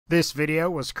This video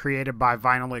was created by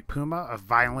VinylicPuma of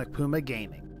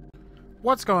VinylicPumaGaming.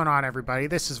 What's going on, everybody?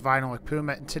 This is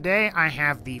VinylicPuma, and today I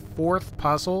have the fourth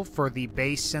puzzle for the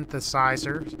bass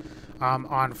synthesizer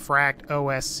on Fract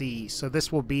OSC. So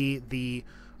this will be the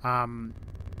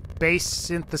bass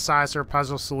synthesizer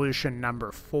puzzle solution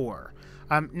number 4.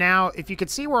 Now, if you can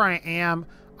see where I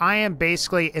am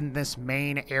basically in this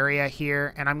main area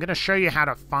here, and I'm going to show you how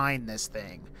to find this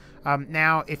thing.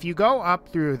 Now, if you go up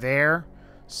through there,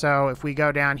 so if we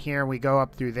go down here and we go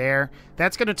up through there,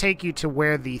 that's going to take you to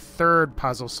where the third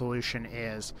puzzle solution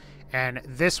is. And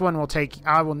this one will take,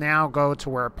 I will now go to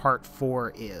where part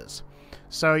 4 is.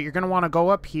 So you're going to want to go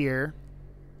up here.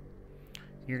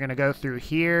 You're going to go through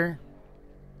here.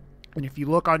 And if you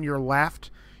look on your left,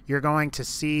 you're going to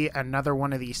see another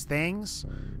one of these things.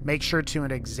 Make sure to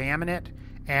examine it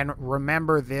and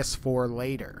remember this for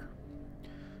later.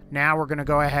 Now we're going to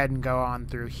go ahead and go on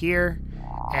through here.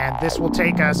 And this will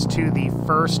take us to the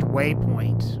first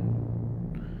waypoint,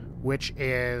 which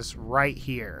is right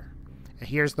here. And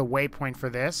here's the waypoint for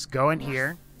this. Go in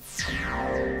here.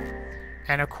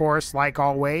 And of course, like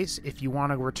always, if you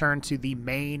want to return to the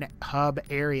main hub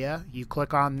area, you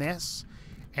click on this.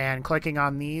 And clicking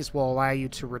on these will allow you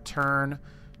to return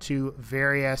to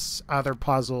various other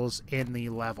puzzles in the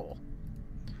level.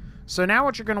 So now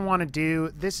what you're going to want to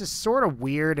do, this is sort of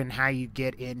weird in how you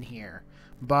get in here.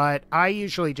 But I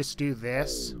usually just do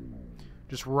this.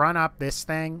 Just run up this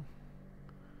thing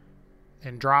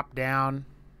and drop down.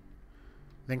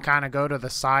 Then kind of go to the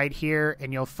side here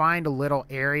and you'll find a little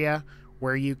area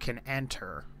where you can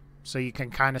enter. So you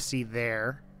can kind of see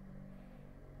there.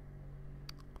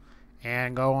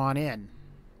 And go on in.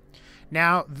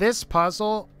 Now this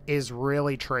puzzle is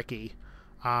really tricky.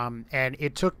 And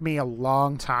it took me a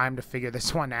long time to figure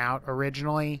this one out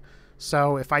originally.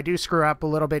 So if I do screw up a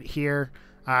little bit here,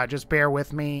 just bear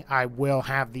with me. I will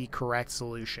have the correct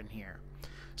solution here.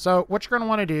 So what you're going to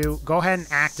want to do, go ahead and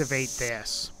activate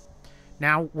this.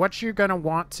 Now what you're going to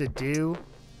want to do,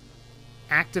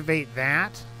 activate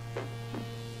that.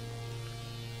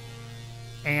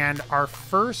 And our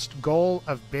first goal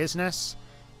of business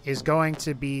is going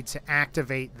to be to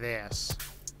activate this.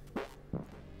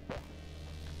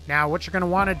 Now what you're going to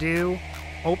want to do,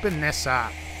 open this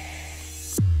up.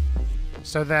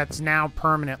 So that's now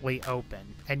permanently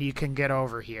open and you can get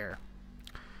over here.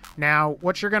 Now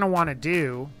what you're going to want to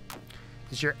do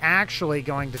is you're actually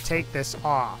going to take this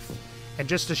off. And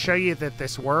just to show you that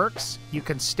this works, you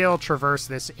can still traverse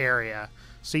this area.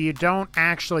 So you don't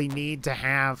actually need to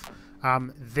have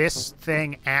this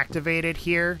thing activated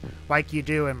here like you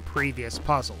do in previous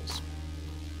puzzles.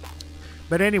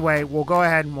 But anyway, we'll go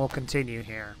ahead and we'll continue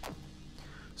here.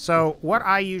 So what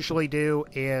I usually do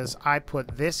is I put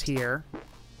this here,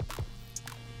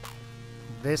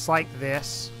 this like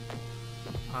this,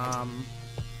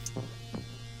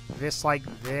 this like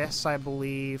this, I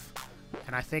believe,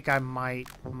 and I think I might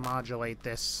modulate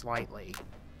this slightly.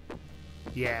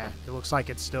 Yeah, it looks like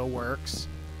it still works.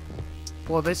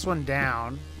 Pull this one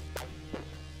down,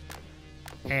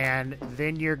 and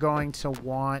then you're going to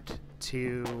want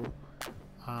to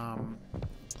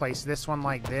place this one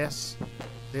like this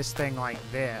thing like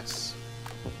this.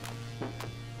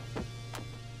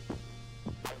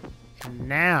 And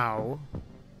now,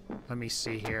 let me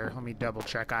see here. Let me double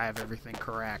check I have everything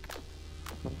correct.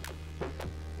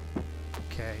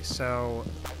 Okay, so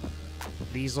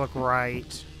these look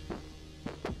right.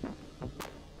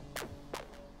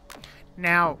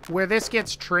 Now, where this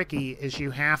gets tricky is you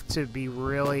have to be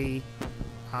really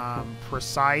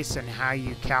precise in how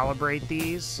you calibrate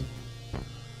these.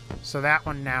 So that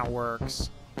one now works.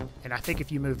 And I think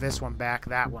if you move this one back,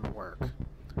 that one will work.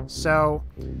 So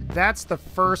that's the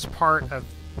first part of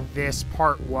this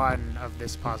part 1 of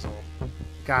this puzzle.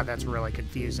 God, that's really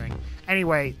confusing.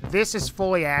 Anyway, this is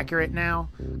fully accurate now.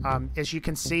 As you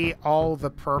can see, all the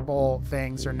purple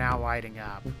things are now lighting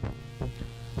up.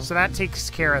 So that takes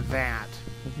care of that.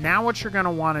 Now what you're going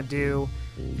to want to do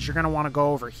is you're going to want to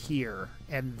go over here.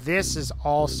 And this is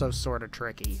also sort of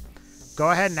tricky.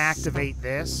 Go ahead and activate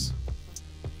this.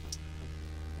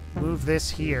 Move this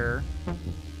here.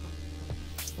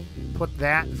 Put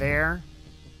that there.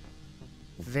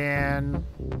 Then,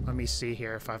 let me see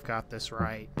here if I've got this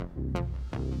right.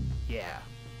 Yeah.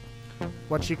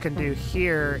 What you can do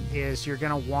here is you're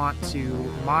going to want to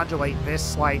modulate this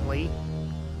slightly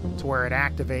to where it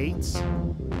activates.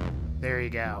 There you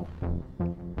go.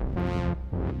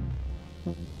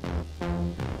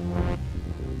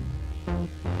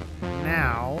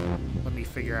 Now, let me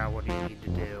figure out what you need to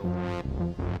do.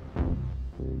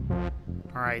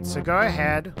 Alright, so go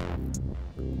ahead,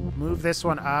 move this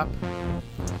one up,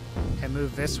 and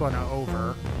move this one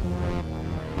over,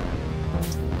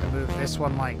 I move this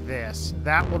one like this.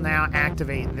 That will now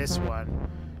activate this one.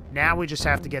 Now we just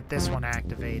have to get this one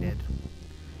activated.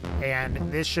 And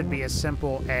this should be as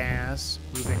simple as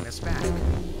moving this back.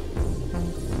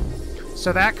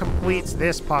 So that completes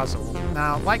this puzzle.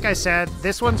 Now, like I said,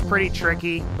 this one's pretty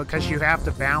tricky because you have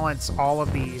to balance all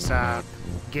of these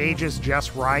gauges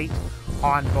just right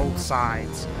on both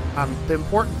sides. The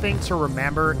important thing to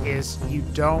remember is you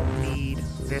don't need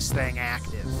this thing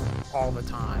active all the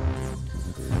time.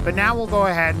 But now we'll go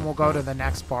ahead and we'll go to the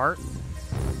next part.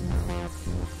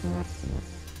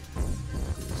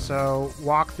 So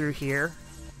walk through here.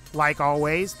 Like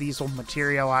always, these will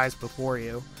materialize before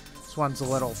you. This one's a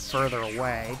little further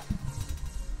away.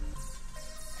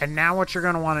 And now what you're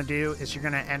going to want to do is you're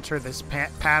going to enter this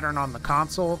pattern on the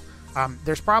console.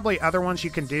 There's probably other ones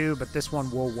you can do, but this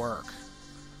one will work.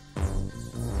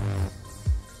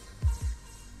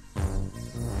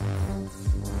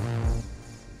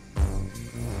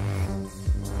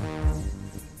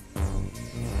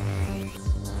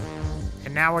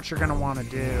 And now what you're going to want to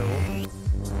do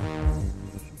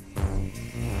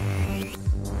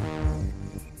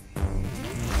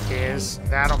is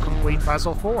that'll complete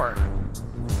puzzle 4.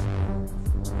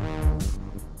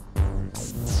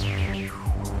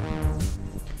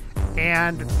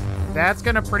 And that's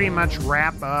going to pretty much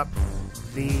wrap up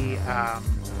the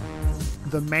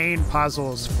main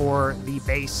puzzles for the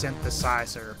bass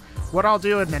synthesizer. What I'll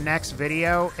do in the next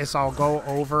video is I'll go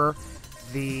over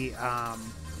the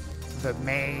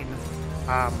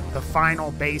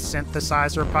final bass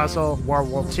synthesizer puzzle where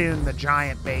we'll tune the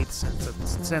giant bass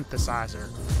synthesizer.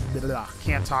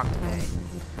 Can't talk today.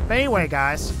 But anyway,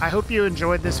 guys, I hope you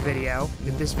enjoyed this video.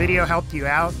 If this video helped you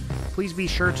out, please be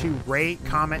sure to rate,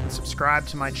 comment, and subscribe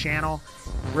to my channel.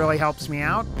 It really helps me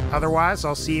out. Otherwise,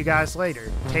 I'll see you guys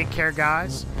later. Take care,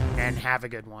 guys, and have a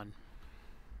good one.